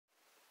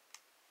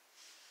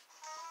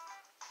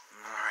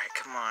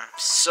on. I'm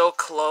so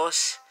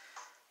close.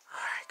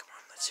 Alright, come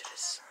on. Let's do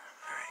this.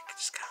 Alright,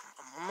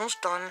 I'm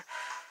almost done.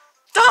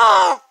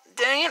 Oh!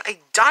 Dang it, I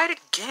died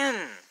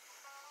again.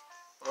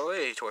 Oh,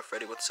 hey, Toy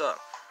Freddy, what's up?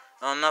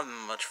 Oh,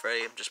 nothing much,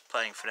 Freddy. I'm just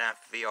playing FNAF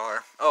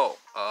VR. Oh,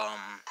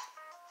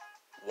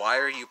 why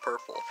are you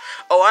purple?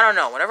 Oh, I don't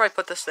know. Whenever I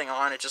put this thing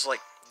on, it just,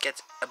 like,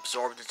 gets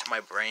absorbed into my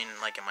brain,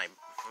 like, in my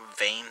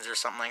veins or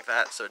something like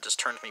that, so it just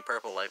turns me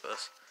purple like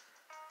this.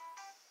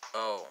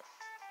 Oh.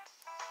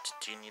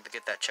 Do you need to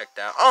get that checked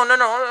out? Oh, no,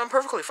 I'm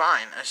perfectly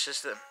fine. It's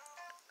just that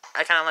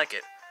I kind of like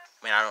it.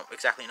 I mean, I don't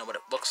exactly know what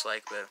it looks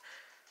like, but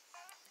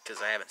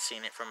because I haven't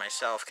seen it for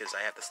myself, because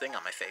I have this thing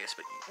on my face,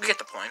 but you get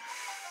the point.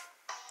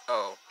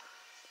 Oh.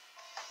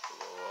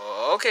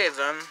 Okay,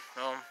 then.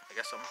 Well, I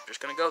guess I'm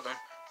just gonna go, then.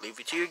 Leave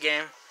you to your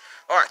game.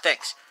 Alright,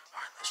 thanks.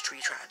 Alright, let's try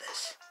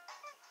this.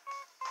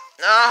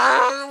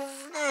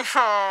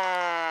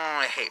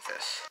 I hate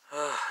this.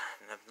 I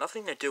have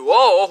nothing to do.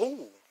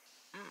 Oh!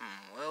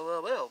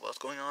 Well, what's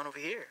going on over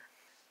here?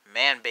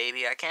 Man,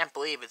 baby, I can't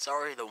believe it's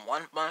already the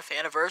 1-month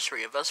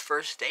anniversary of us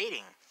first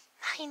dating.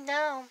 I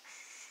know.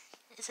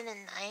 Isn't it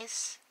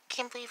nice?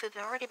 Can't believe we've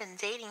already been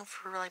dating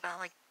for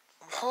about a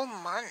whole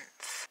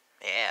month.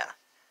 Yeah.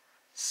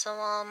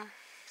 So,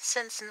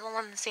 since no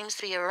one seems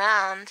to be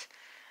around,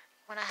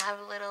 wanna have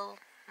a little,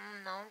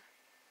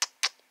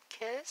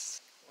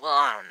 kiss? Well,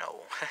 I don't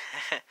know.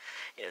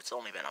 It's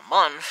only been a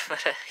month,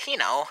 but,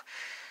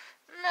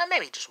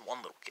 maybe just one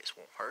little kiss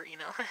won't hurt,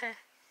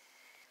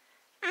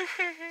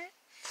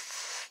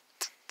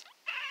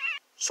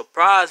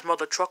 Surprise,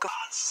 mother trucker.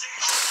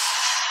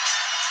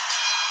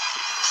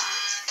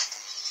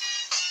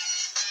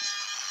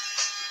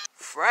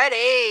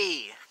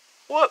 Freddy!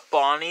 What,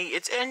 Bonnie?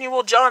 It's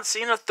annual John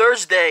Cena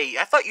Thursday.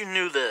 I thought you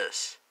knew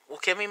this. Well,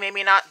 can we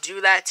maybe not do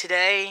that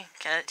today?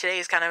 Today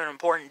is kind of an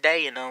important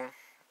day,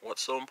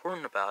 What's so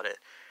important about it?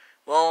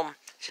 Well,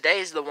 today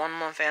is the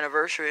 1-month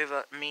anniversary of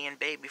me and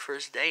baby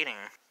first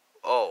dating.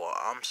 Oh,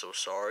 I'm so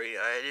sorry.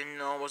 I didn't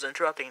know I was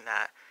interrupting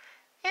that.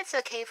 It's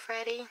okay,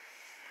 Freddy.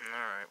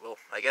 Alright, well,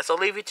 I guess I'll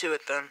leave you to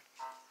it then.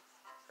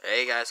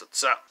 Hey guys,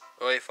 what's up?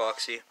 Oh, hey,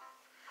 Foxy.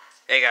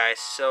 Hey guys,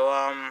 so,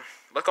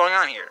 what's going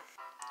on here?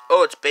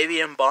 Oh, it's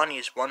Baby and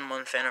Bonnie's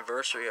 1-month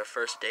anniversary of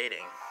first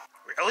dating.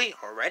 Really?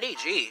 Already?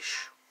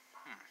 Jeesh.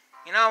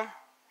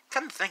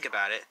 Come to think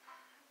about it.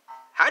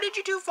 How did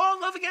you two fall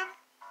in love again?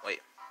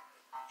 Wait,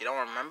 you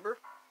don't remember?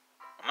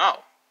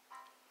 No.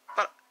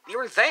 But you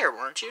were there,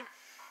 weren't you?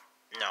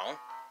 No.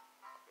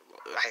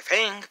 I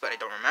think, but I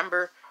don't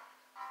remember.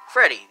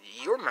 Freddy,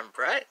 you remember,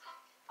 right?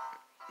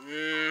 I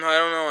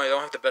don't know. I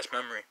don't have the best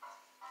memory.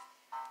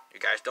 You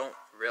guys don't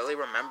really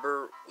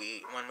remember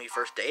when we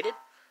first dated?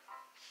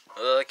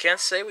 I can't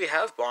say we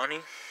have,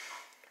 Bonnie.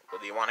 Well,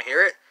 do you want to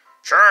hear it?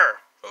 Sure.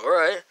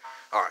 Alright.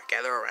 Alright,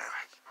 gather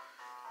around.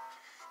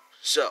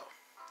 So,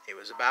 it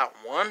was about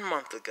 1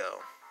 month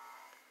ago.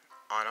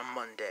 On a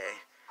Monday.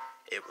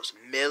 It was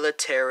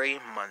Military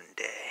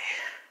Monday.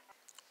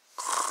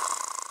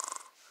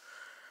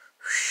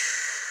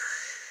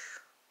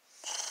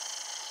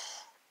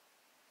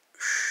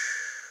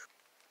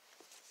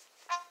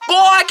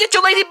 Boy, get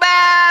your lazy butt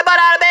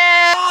out of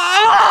bed!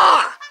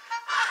 Ah!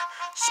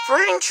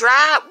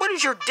 Springtrap, what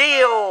is your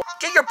deal?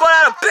 Get your butt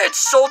out of bed,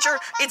 soldier!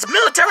 It's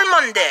Military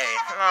Monday!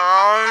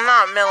 Oh,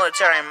 not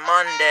Military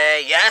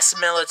Monday. Yes,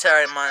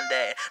 Military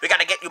Monday. We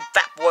gotta get you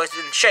fat boys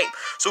in shape.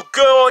 So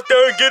go out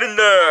there and get in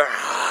there.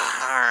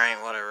 Alright,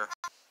 whatever.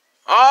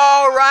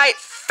 Alright,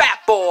 fat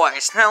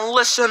boys. Now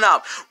listen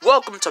up.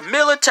 Welcome to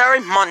Military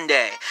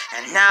Monday.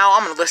 And now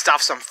I'm gonna list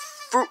off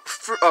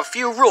a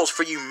few rules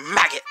for you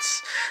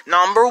maggots.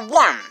 Number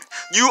 1,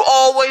 you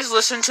always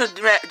listen to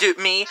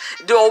me,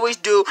 always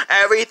do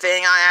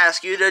everything I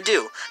ask you to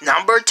do.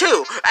 Number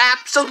 2,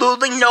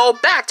 absolutely no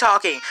back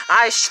talking.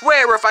 I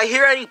swear if I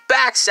hear any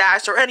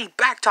backsass or any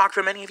back talk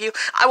from any of you,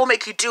 I will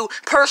make you do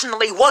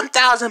personally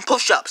 1,000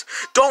 push-ups.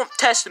 Don't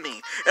test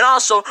me. And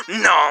also,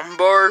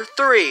 number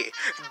 3,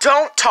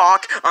 don't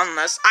talk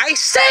unless I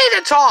say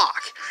to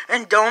talk.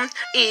 And don't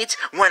eat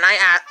when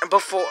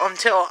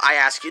until I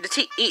ask you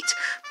to eat.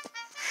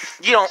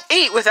 You don't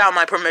eat without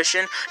my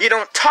permission. You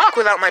don't talk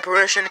without my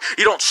permission.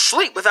 You don't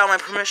sleep without my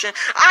permission.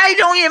 I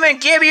don't even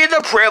give you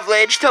the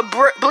privilege to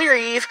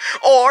breathe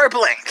or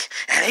blink.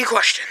 Any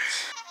questions?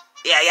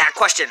 Yeah,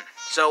 question.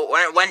 So,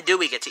 when do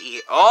we get to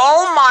eat?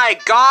 Oh my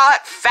god,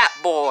 fat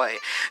boy.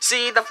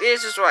 See,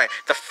 this is right.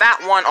 The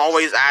fat one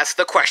always asks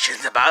the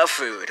questions about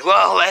food.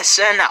 Well,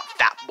 listen up,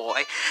 fat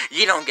boy.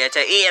 You don't get to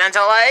eat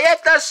until I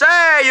get to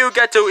say you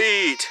get to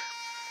eat.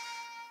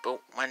 But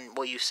when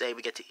will you say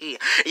we get to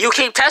eat? You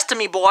keep testing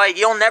me, boy.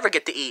 You'll never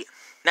get to eat.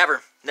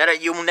 Never.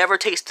 You'll never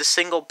taste a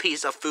single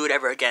piece of food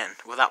ever again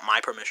without my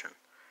permission.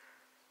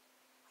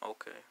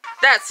 Okay.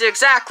 That's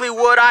exactly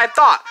what I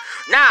thought.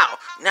 Now,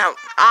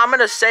 I'm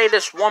gonna say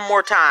this one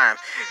more time.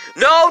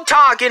 No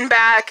talking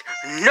back,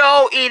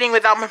 no eating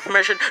without my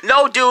permission,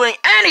 no doing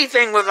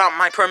anything without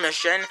my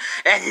permission,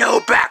 and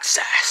no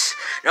backsass.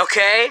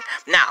 Okay?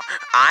 Now,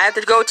 I have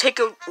to go take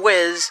a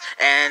whiz,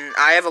 and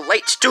I have a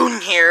late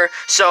student here,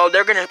 so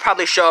they're gonna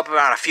probably show up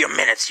around a few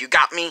minutes. You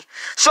got me?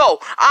 So,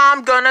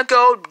 I'm gonna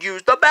go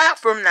use the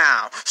bathroom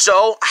now.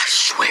 So, I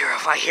swear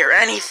if I hear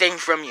anything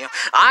from you,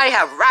 I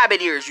have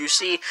rabbit ears, you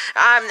see.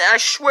 I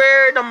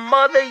swear to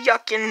mother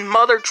yucking,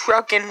 mother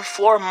trucking,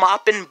 floor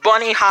mopping,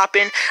 bunny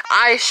hopping,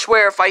 I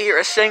swear if I hear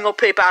a single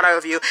peep out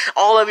of you,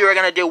 all of you are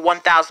gonna do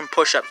 1,000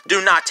 push-ups.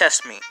 Do not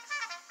test me.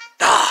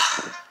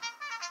 Ah.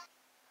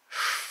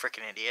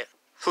 Freaking idiot.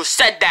 Who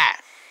said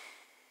that?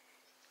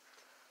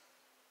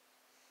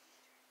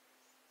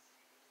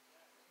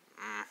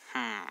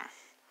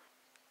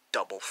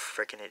 Double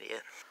freaking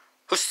idiot.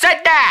 Who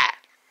said that?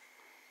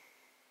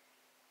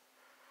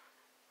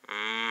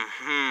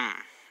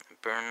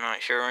 Better not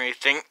hear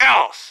anything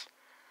else.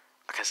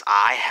 Because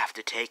I have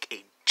to take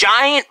a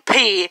giant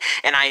pee,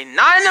 and I'm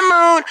not in the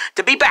mood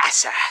to be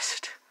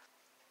bass-assed.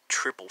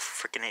 Triple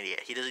freaking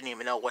idiot. He doesn't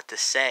even know what to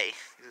say.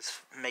 He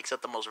just makes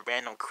up the most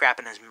random crap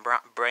in his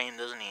brain,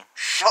 doesn't he?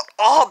 Shut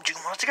up! Do you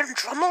want to get in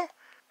trouble?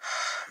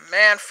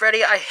 Man,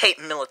 Freddy, I hate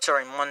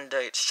Military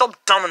Monday. It's so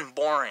dumb and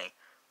boring.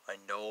 I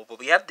know, but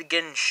we have to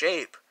get in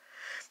shape.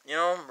 You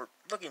know, we're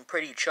looking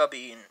pretty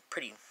chubby and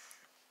pretty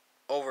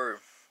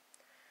over...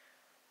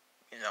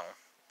 You know,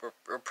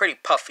 we're pretty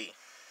puffy.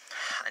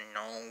 I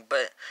know,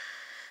 but...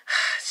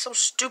 It's so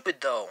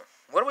stupid, though.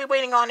 What are we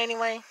waiting on,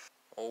 anyway?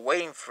 Well,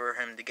 waiting for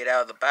him to get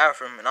out of the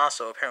bathroom, and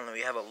also, apparently,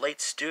 we have a late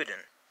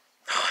student.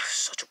 Oh,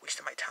 such a waste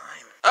of my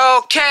time.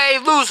 Okay,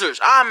 losers,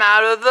 I'm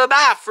out of the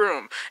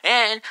bathroom,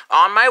 and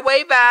on my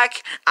way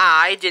back,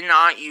 I did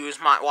not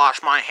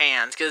wash my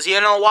hands, because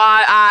you know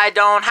why? I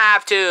don't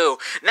have to.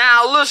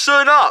 Now,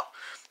 listen up.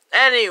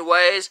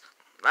 Anyways,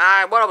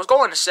 what I was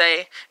going to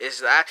say is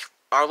that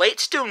our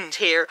late student's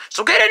here,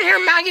 so get in here,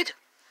 maggot.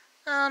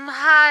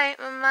 Hi,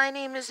 my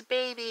name is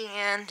Baby,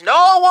 and...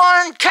 No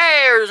one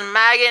cares,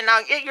 maggot.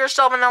 Now get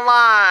yourself in the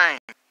line.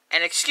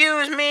 And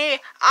excuse me,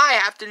 I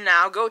have to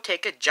now go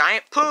take a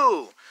giant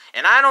poo.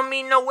 And I don't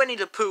mean no Winnie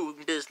the Pooh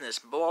business,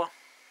 boy.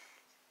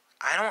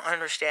 I don't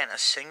understand a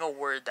single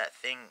word that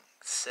thing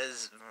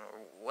says,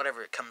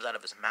 whatever it comes out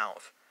of his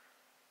mouth.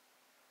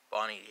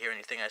 Bonnie, you hear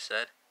anything I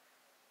said?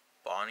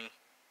 Bonnie?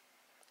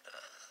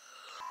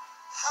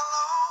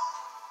 Hello?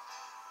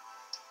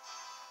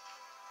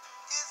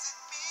 Is it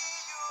me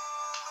you're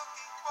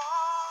looking for?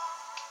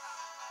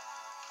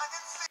 I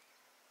can see.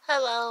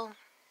 Hello.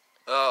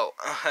 Oh,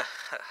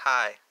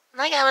 hi.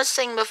 Like I was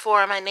saying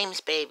before, my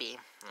name's Baby.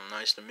 Well,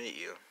 nice to meet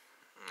you.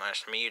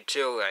 Nice to meet you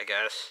too, I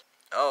guess.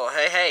 Oh,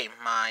 hey,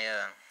 my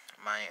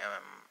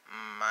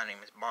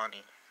name is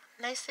Bonnie.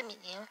 Nice to meet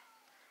you.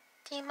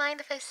 Do you mind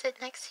if I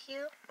sit next to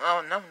you?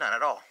 Oh, no, not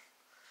at all.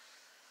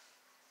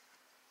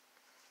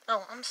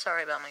 Oh, I'm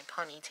sorry about my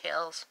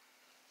ponytails.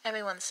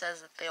 Everyone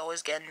says that they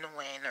always get in the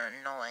way and they're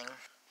annoying.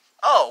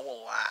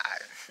 Oh,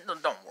 well,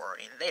 don't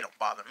worry. They don't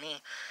bother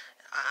me.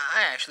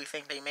 I actually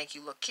think they make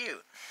you look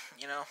cute.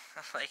 You know,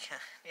 like,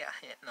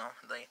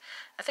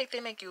 I think they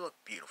make you look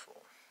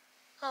beautiful.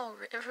 Oh,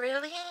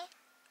 really?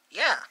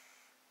 Yeah.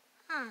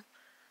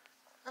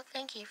 Well,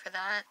 thank you for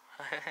that.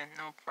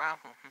 No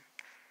problem.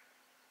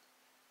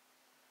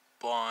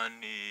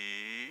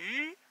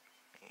 Bonnie?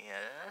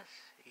 Yes,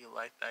 you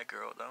like that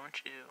girl,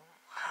 don't you?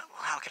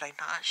 Well, how could I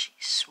not? She's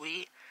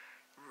sweet,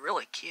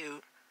 really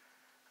cute.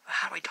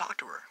 How do I talk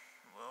to her?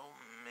 Well,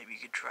 maybe you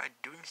could try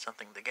doing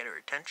something to get her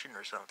attention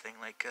or something,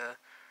 like,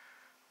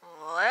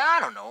 well, I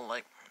don't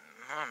know,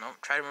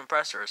 try to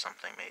impress her or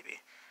something, maybe.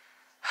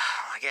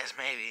 I guess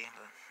maybe,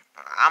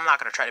 but I'm not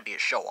gonna try to be a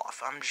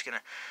show-off. I'm just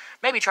gonna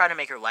maybe try to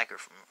make her like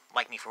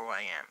me for who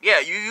I am. Yeah,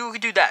 you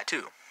could do that,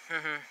 too.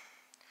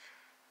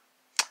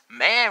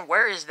 Man,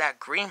 where is that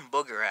green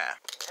booger at?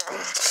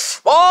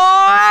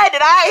 Boy,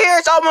 did I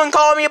hear someone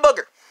call me a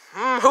booger?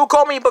 Who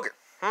called me a booger?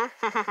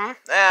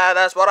 Yeah,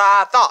 that's what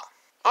I thought.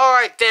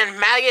 Alright then,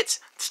 maggots,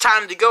 it's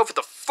time to go for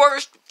the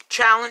first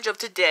challenge of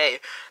today.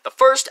 The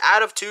first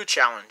out of 2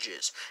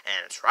 challenges.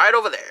 And it's right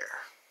over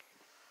there.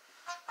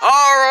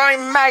 Alright,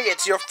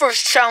 maggots, your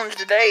first challenge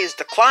today is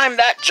to climb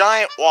that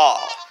giant wall.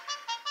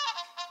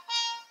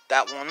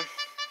 That one.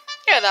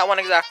 Yeah, that one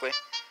exactly.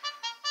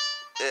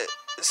 It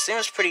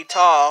seems pretty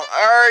tall.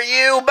 Are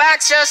you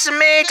back,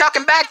 Sesame?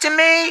 Talking back to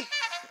me?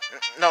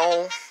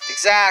 No,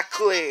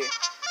 exactly.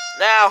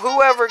 Now,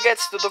 whoever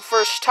gets to the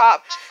first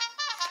top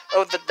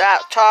of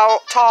that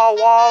tall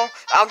wall,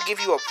 I'll give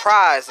you a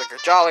prize, like a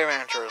Jolly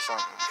Rancher or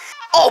something.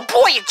 Oh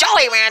boy, a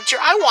Jolly Rancher!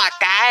 I want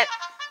that!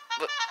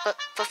 But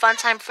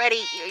Funtime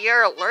Freddy,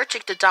 you're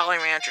allergic to Jolly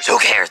Ranchers. Who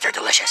cares? They're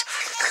delicious.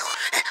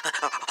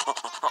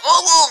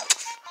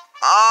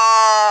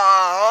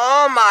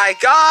 Oh my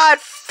god,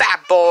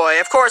 fat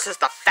boy. Of course it's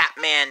the fat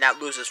man that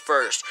loses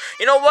first.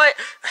 You know what?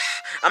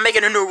 I'm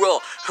making a new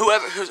rule.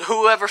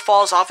 Whoever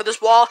falls off of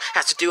this wall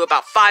has to do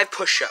about 5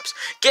 push-ups.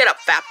 Get up,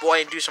 fat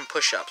boy, and do some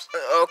push-ups.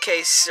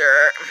 Okay,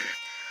 sir.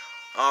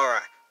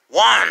 Alright.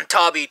 1,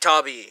 Tubby.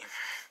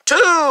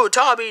 2,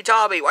 Tubby.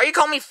 Why you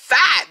call me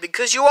fat?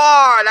 Because you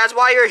are. That's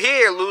why you're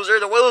here,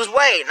 loser. To lose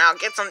weight. Now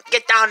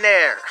get down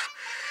there.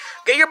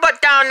 Get your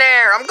butt down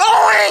there. I'm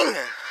going.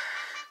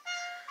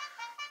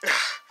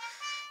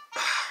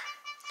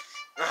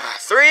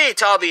 3,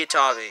 Tubby.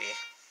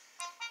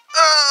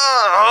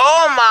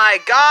 Oh my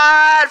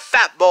God,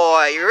 fat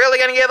boy. You're really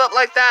gonna give up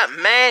like that?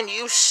 Man,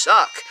 you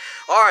suck.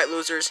 Alright,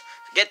 losers.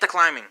 Get to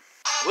climbing.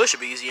 Well, this should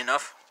be easy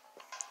enough.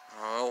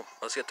 Oh,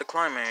 let's get to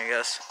climbing, I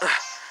guess.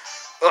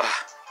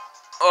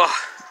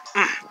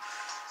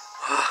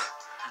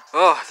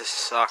 Oh, this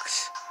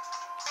sucks.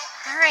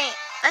 Alright,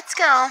 let's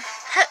go.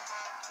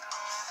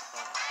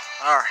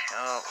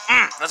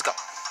 Alright, let's go.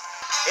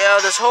 You know,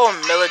 this whole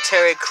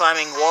military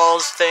climbing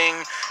walls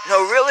thing,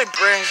 really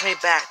brings me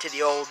back to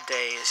the old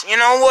days. You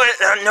know what?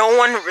 No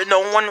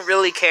one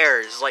really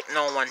cares. Like,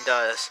 no one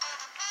does.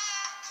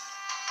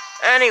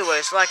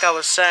 Anyways, like I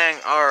was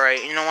saying,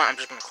 alright, you know what? I'm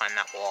just gonna climb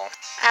that wall.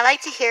 I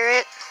like to hear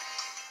it.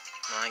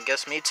 I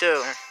guess me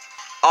too.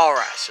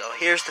 Alright, so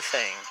here's the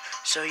thing.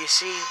 So you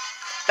see,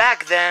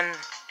 back then,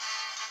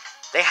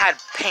 they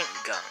had paint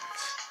guns.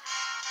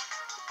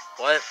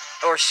 What?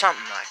 Or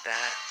something like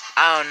that.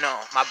 I don't know.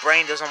 My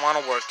brain doesn't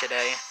want to work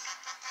today.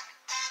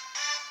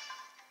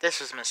 This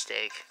was a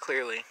mistake,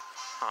 clearly.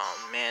 Oh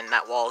man,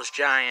 that wall is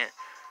giant.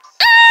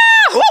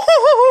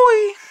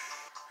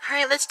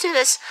 Alright, let's do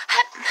this.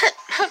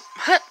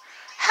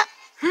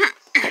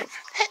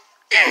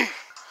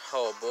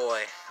 Oh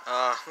boy.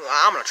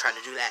 I'm gonna try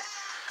to do that.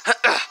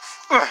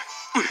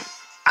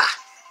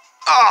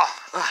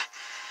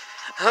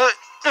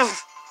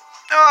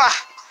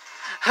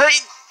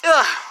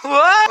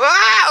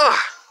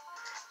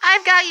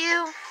 I've got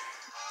you.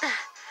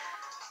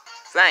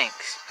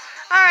 Thanks.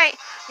 Alright,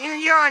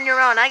 you're on your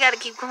own. I gotta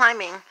keep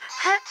climbing.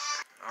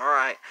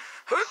 Alright.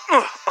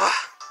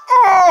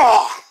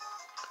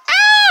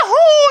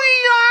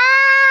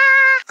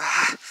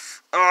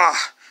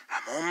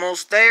 I'm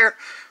almost there.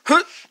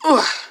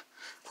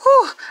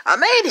 I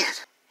made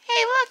it.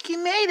 Hey, look, you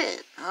made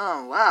it.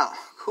 Oh, wow.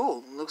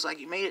 Cool. Looks like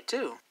you made it,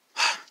 too.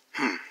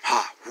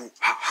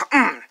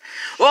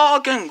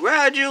 Well,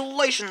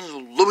 congratulations,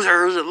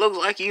 losers. It looks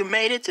like you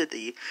made it to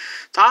the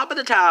top of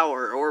the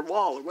tower, or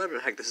wall, or whatever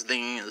the heck this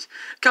thing is.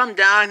 Come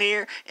down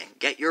here and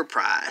get your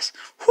prize.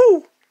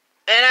 Whew.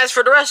 And as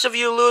for the rest of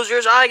you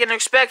losers, I can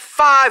expect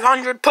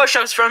 500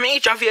 push-ups from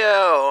each of you.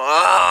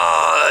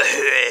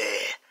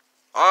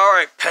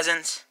 Alright,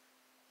 peasants.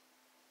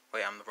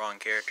 Wait, I'm the wrong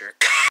character.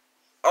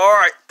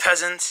 Alright,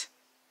 peasants.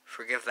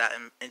 Forgive that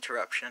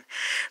interruption.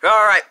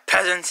 Alright,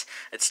 peasants.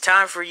 It's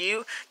time for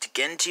you to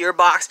get into your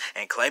box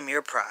and claim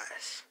your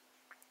prize.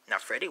 Now,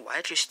 Freddy, why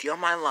did you steal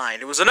my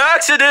line? It was an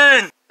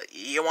accident!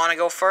 You want to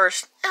go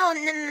first? Oh,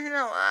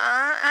 no.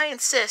 I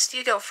insist.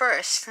 You go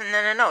first.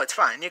 No, it's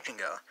fine. You can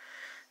go.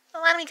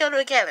 Well, why don't we go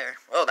together?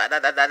 Oh,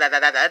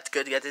 that's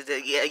good. Yeah,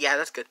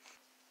 that's good.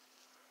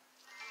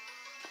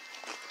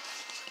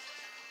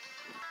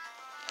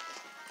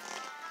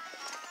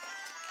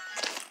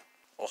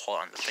 Oh, hold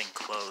on. The thing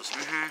closed.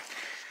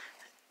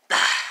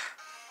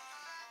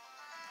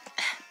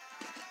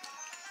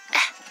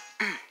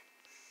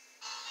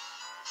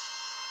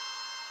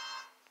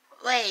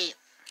 Wait.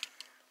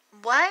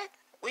 What?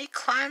 We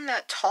climbed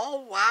that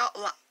tall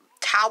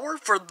tower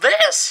for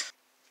this?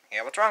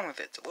 Yeah, what's wrong with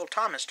it? It's a little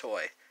Thomas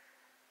toy.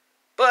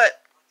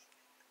 But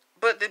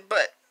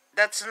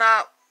that's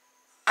not.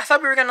 I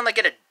thought we were gonna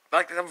get a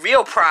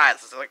real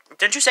prize. Like,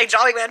 didn't you say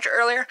Jolly Rancher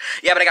earlier?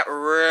 Yeah, but I got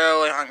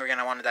really hungry and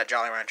I wanted that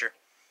Jolly Rancher.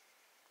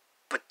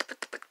 But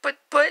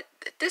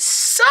this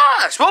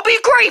sucks. Well, be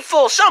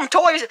grateful. Some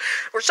toys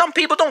or some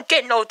people don't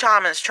get no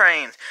Thomas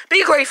trains.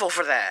 Be grateful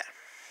for that.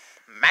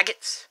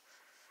 Maggots.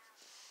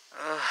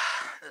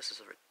 This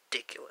is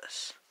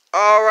ridiculous.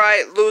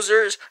 Alright,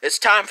 losers, it's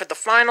time for the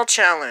final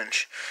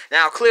challenge.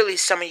 Now, clearly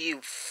some of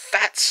you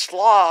fat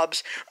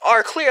slobs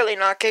are clearly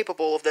not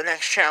capable of the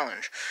next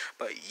challenge.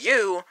 But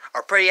you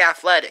are pretty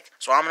athletic,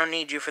 so I'm going to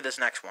need you for this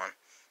next one.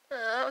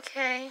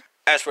 Okay.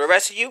 As for the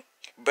rest of you,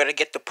 you better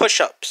get the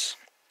push-ups.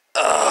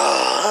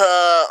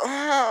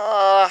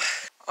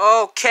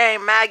 Okay,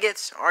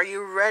 maggots, are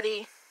you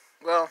ready?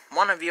 Well,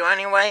 one of you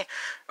anyway.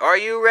 Are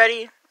you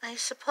ready? I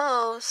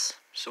suppose.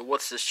 So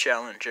what's this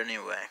challenge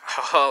anyway?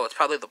 Oh, it's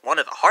probably one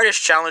of the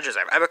hardest challenges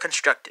I've ever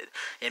constructed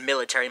in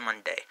Military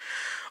Monday.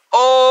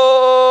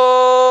 Oh,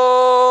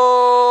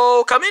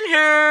 come in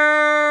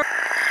here!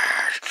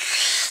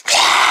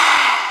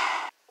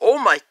 Oh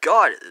my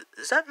god,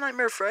 is that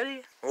Nightmare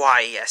Freddy?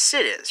 Why, yes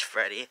it is,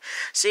 Freddy.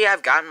 See,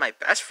 I've gotten my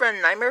best friend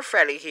Nightmare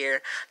Freddy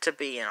here to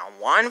be in a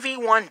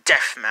 1v1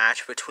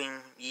 deathmatch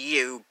between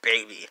you,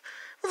 baby.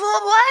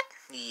 What?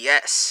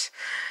 Yes.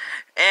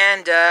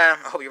 And, I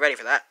hope you're ready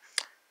for that.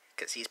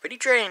 Because he's pretty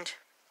trained.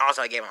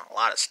 Also, I gave him a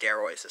lot of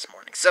steroids this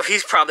morning, so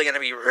he's probably going to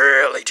be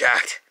really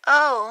jacked.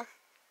 Oh.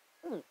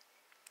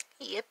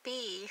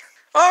 Yippee.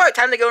 Alright,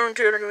 time to go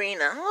into an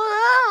arena.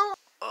 Whoa.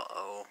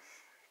 Uh-oh.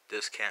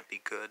 This can't be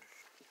good.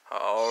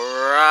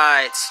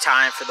 Alright, it's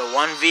time for the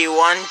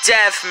 1v1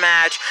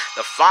 deathmatch,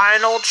 the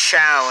final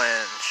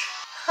challenge.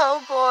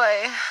 Oh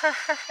boy.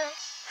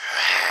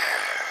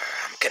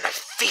 I'm gonna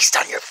feast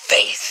on your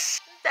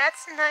face.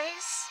 That's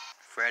nice.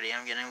 Freddy,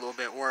 I'm getting a little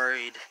bit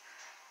worried.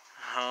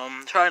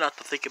 Try not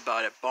to think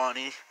about it,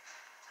 Bonnie.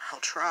 I'll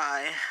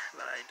try,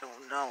 but I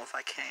don't know if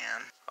I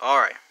can.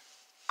 Alright.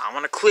 I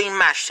want a clean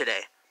match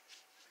today.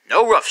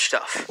 No rough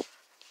stuff.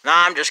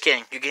 Nah, I'm just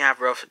kidding. You can have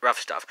rough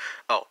stuff.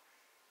 Oh,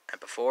 and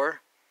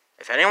before,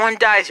 if anyone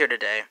dies here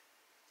today,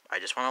 I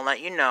just want to let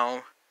you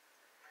know,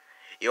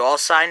 you all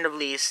signed a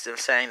lease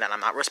saying that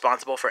I'm not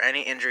responsible for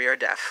any injury or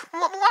death.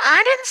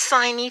 I didn't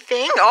sign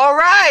anything.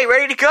 Alright,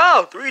 ready to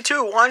go. 3,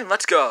 2, 1,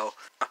 let's go.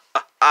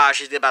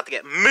 She's about to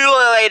get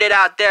mutilated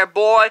out there,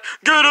 boy.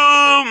 Get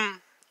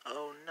him!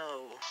 Oh,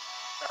 no.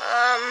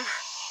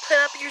 Put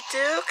up your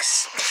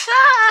dukes.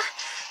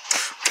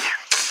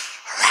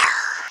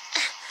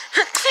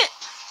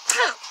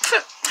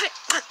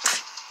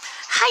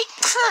 Hi.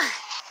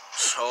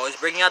 So he's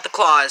bringing out the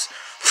claws.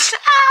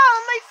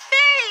 Ow, my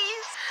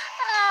face.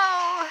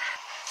 Ow.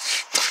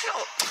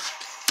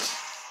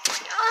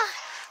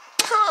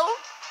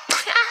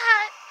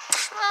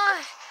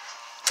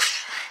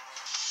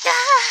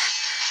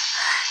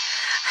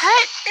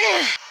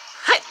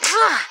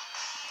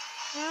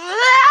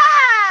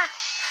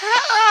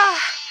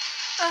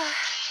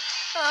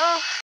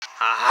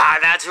 Haha,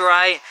 that's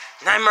right.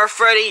 Nightmare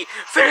Freddy,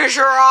 finish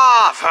her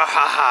off. Ha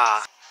ha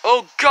ha.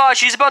 Oh gosh,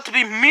 she's about to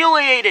be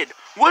mutilated.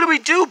 What do we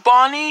do,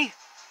 Bonnie?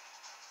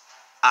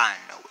 I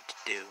know what to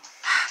do.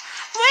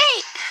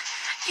 Wait,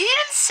 you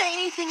didn't say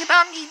anything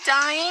about me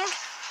dying.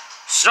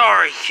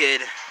 Sorry,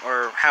 kid,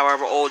 or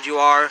however old you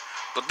are,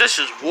 but this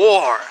is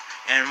war.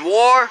 And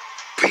war,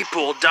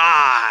 people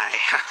die.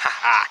 Ha ha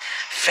ha.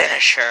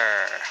 Finish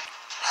her.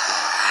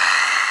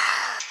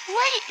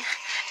 Wait,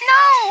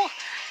 no!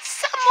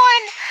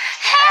 Someone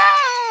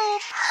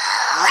help!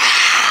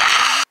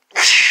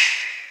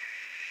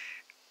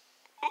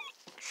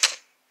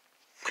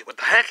 Wait, what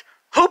the heck?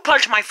 Who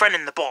punched my friend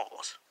in the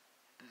balls?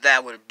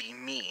 That would be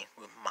me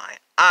with my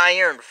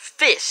iron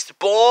fist,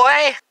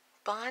 boy.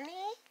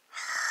 Bonnie?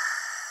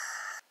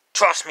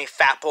 Trust me,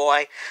 fat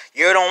boy.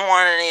 You don't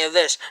want any of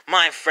this.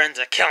 My friend's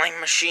a killing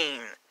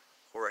machine.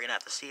 We're gonna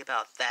have to see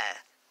about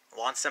that.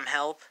 Want some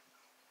help?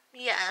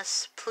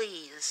 Yes,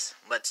 please.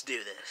 Let's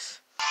do this.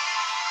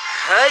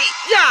 Hey,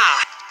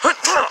 yeah!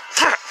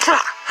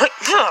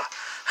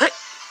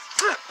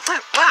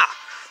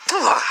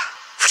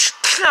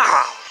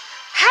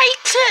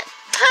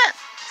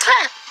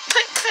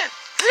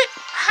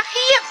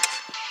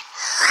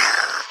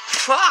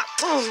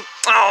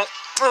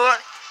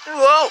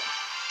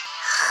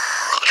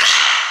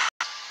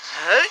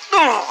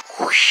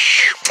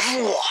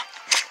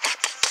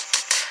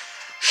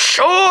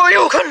 So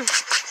you can.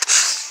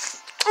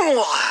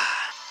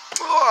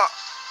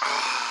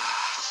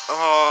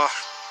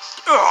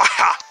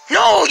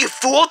 No, you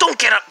fool! Don't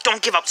get up!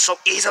 Don't give up so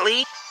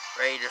easily.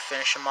 Ready to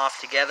finish them off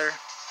together?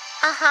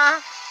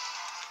 Uh-huh.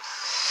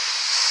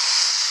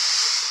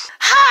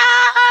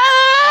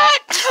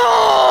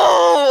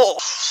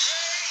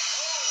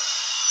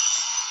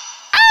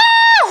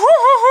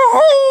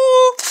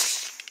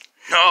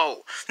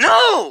 No,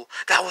 no,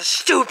 that was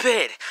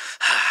stupid.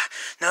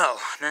 No.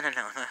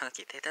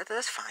 Okay,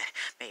 that's fine.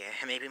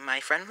 Maybe my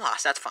friend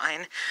lost. That's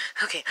fine.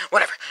 Okay,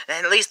 whatever.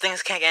 At least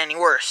things can't get any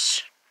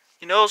worse.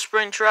 You know,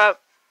 Springtrap,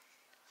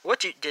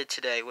 what you did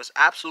today was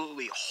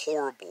absolutely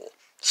horrible.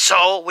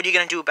 So, what are you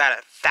gonna do about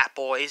it, fat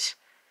boys?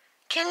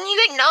 Can you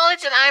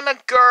acknowledge that I'm a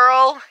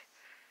girl?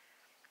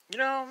 You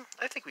know,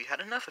 I think we've had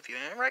enough of you,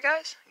 right,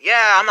 guys?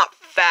 Yeah, I'm not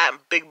fat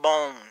and big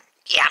bone.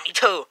 Yeah, me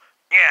too.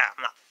 Yeah,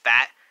 I'm not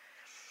fat.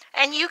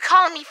 And you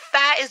calling me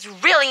fat is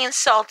really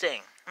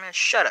insulting. Man,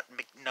 shut up,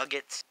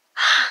 McNuggets.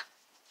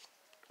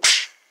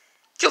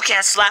 You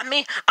can't slap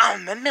me.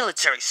 I'm a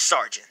military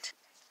sergeant.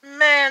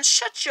 Man,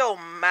 shut your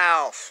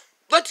mouth.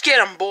 Let's get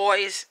 'em,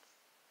 boys.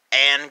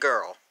 And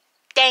girl.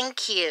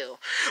 Thank you.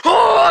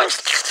 Oh!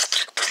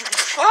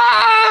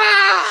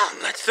 Ah!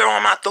 Let's throw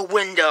him out the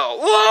window.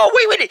 Whoa,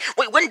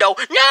 wait, window.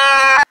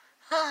 No!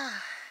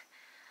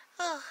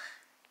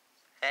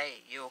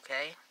 Hey, you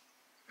okay?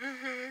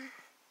 Mm-hmm.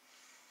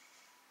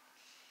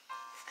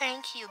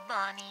 Thank you,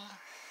 Bonnie.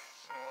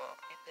 Well,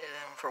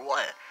 for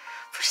what?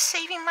 For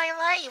saving my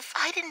life.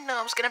 I didn't know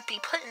I was gonna be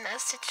put in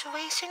that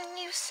situation, and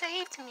you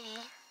saved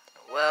me.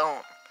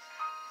 Well,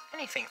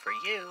 anything for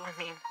you. I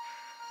mean,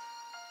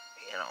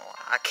 you know,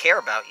 I care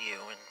about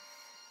you and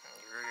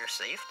your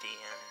safety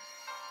and,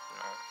 you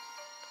know.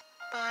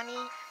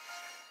 Bonnie,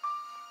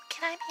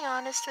 can I be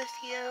honest with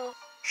you?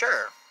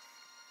 Sure.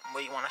 What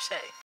do you want to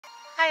say?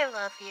 I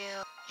love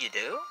you. You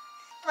do?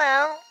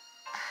 Well,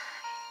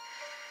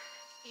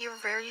 you're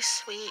very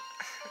sweet,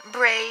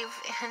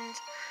 brave, and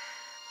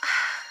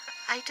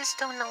I just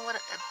don't know what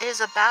it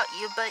is about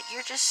you, but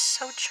you're just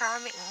so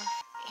charming.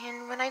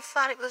 And when I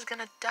thought I was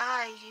gonna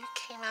die, you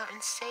came out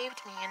and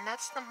saved me, and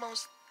that's the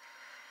most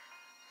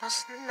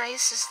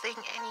nicest thing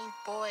any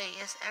boy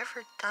has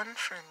ever done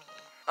for me.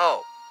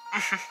 Oh,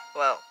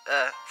 well,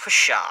 for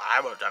sure, I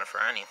would have done it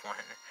for anyone.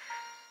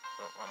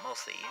 Well,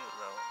 mostly you,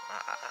 though.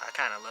 I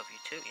kind of love you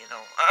too, you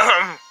know.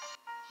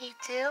 You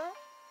do?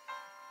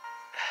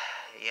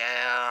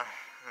 Yeah,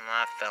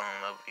 I fell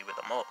in love with you with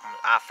the moment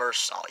I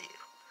first saw you.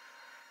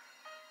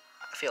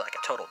 I feel like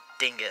a total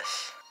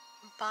dingus.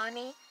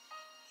 Bonnie?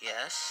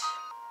 Yes?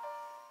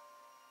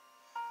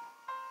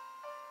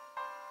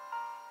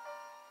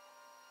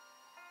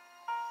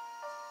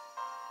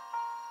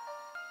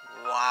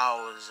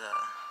 Wowza.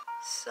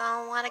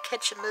 So, wanna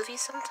catch a movie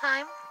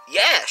sometime?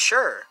 Yeah,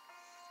 sure.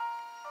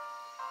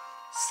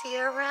 See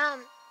you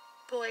around,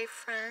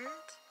 boyfriend.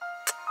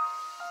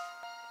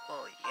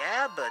 Well,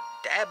 yabba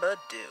dabba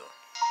do.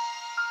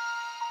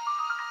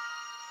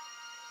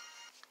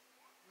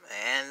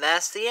 And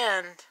that's the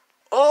end.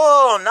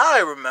 Oh, now I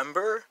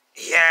remember.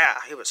 Yeah,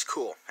 it was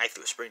cool. I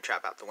threw a spring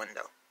trap out the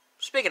window.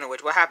 Speaking of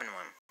which, what happened to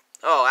him?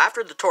 Oh,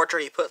 after the torture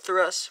he put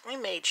through us, we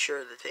made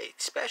sure to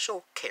take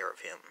special care of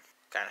him.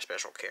 Kind of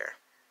special care.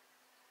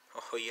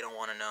 Oh, you don't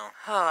want to know.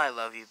 Oh, I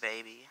love you,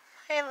 baby.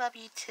 I love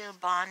you too,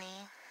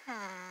 Bonnie.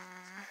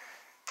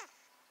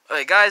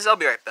 Hey, guys, I'll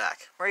be right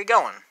back. Where are you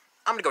going?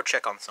 I'm gonna go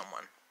check on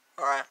someone.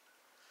 Alright.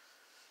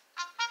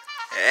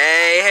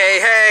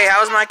 Hey,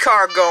 how's my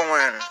car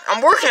going?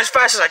 I'm working as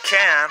fast as I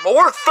can. But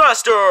work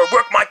faster!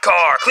 Work my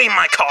car! Clean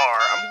my car!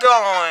 I'm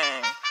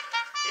going!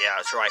 Yeah,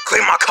 that's right.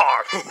 Clean my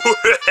car!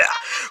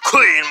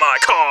 Clean my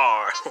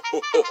car!